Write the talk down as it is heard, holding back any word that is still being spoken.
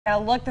A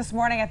look this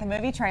morning at the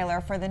movie trailer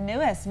for the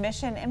newest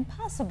Mission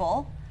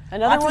Impossible.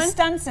 Another Lots one? of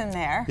stunts in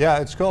there. Yeah,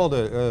 it's called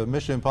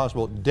Mission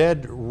Impossible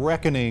Dead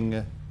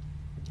Reckoning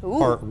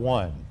Part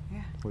 1,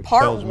 which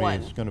tells me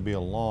it's going to be a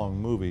long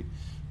movie.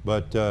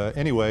 But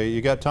anyway,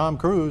 you got Tom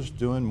Cruise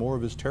doing more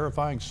of his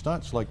terrifying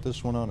stunts like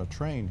this one on a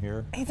train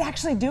here. He's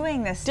actually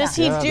doing this stuff. Does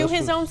he do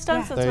his own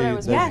stunts? Yeah. That's what I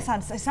was Yes,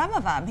 on some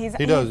of them.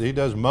 He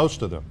does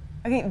most of them.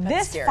 Okay,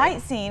 this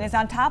fight scene is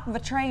on top of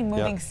a train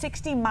moving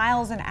 60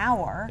 miles an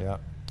hour. Yeah.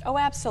 Oh,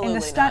 absolutely.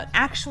 And the stunt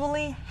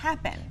actually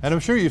happened. And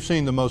I'm sure you've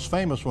seen the most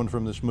famous one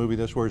from this movie.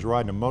 That's where he's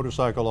riding a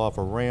motorcycle off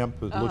a ramp.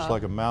 It looks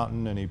like a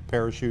mountain, and he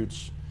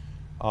parachutes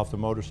off the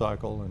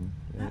motorcycle. And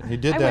he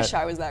did that. I wish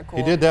I was that cool.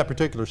 He did that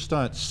particular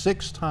stunt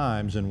 6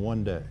 times in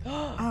one day.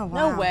 Oh,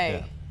 wow. No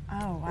way. Yeah.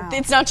 Oh, wow.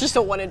 It's not just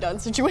a one and done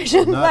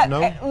situation.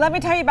 Let me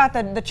tell you about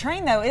the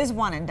train, though, is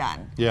one and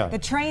done. Yeah. The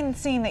train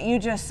scene that you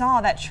just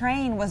saw, that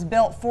train was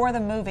built for the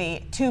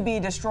movie to be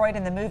destroyed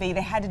in the movie.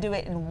 They had to do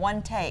it in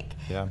one take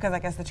because I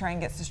guess the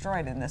train gets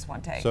destroyed in this one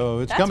take. So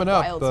it's coming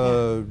up.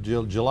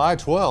 July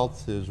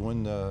 12th is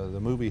when the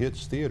movie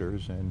hits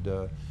theaters,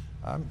 and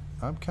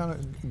I'm kind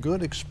of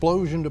good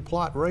explosion to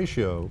plot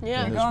ratio in this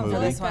You're going movie.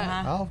 for this one,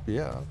 huh? I'll see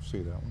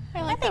that one.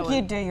 I think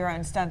you'd do your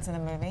own stunts in a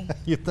movie.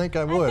 You think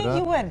I would? I think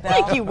you would, Bill.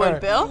 I think you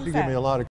would, Bill. You give me a lot of